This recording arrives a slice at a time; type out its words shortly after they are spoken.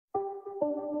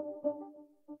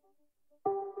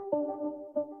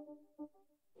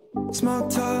Small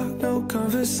talk, no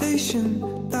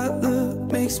conversation. That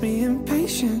look makes me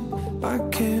impatient. I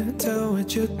can't tell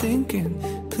what you're thinking.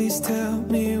 Please tell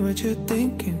me what you're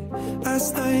thinking.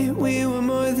 Last night we were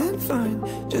more than fine.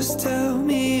 Just tell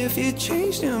me if you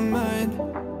changed your mind.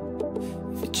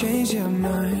 If you changed your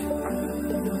mind.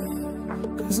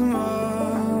 'Cause I'm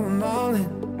all in.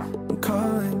 I'm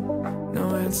calling,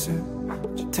 no answer.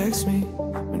 But you text me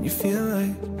when you feel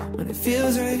like, when it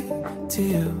feels right to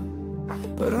you.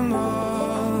 But I'm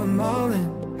all in.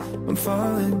 I'm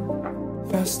falling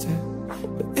faster.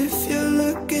 But if you're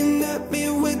looking at me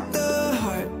with the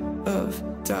heart of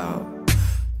doubt,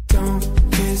 don't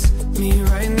kiss me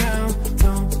right now.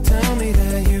 Don't tell me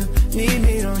that you need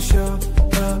me. Don't show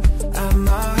up at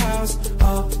my house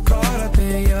all caught up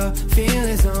in your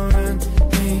feelings. Don't run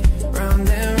me round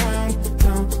and round.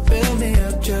 Don't build me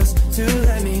up just to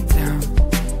let me down.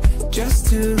 Just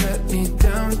to let me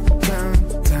down, down,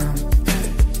 down.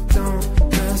 Don't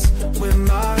mess with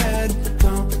my head.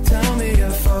 Don't tell me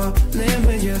you're falling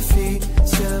with your feet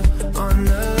still on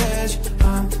the ledge.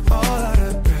 I'm all out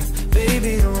of breath.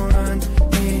 Baby, don't run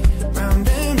me round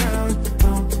and round.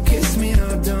 Don't kiss me, no,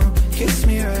 don't kiss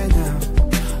me right now.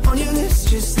 On your lips,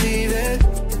 just leave it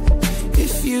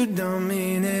if you don't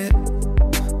mean it.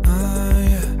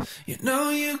 Yeah. You know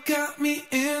you got me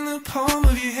in the palm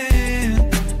of your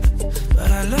hand, but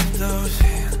I love those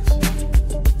hands.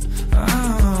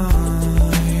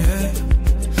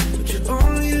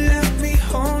 Only let me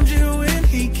hold you when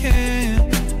he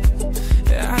can.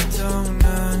 Yeah, I don't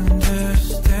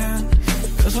understand.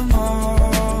 'Cause I'm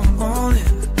all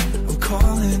in. I'm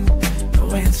calling, no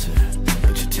answer.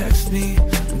 But you text me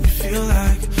when you feel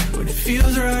like, when it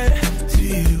feels right to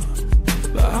you.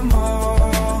 But I'm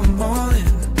all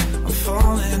in. I'm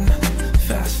falling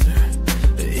faster.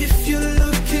 But if you're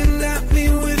looking at me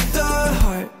with a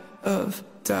heart of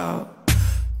doubt,